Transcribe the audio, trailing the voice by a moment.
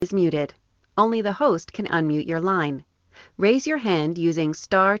is muted. Only the host can unmute your line. Raise your hand using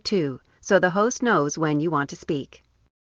 *2 so the host knows when you want to speak.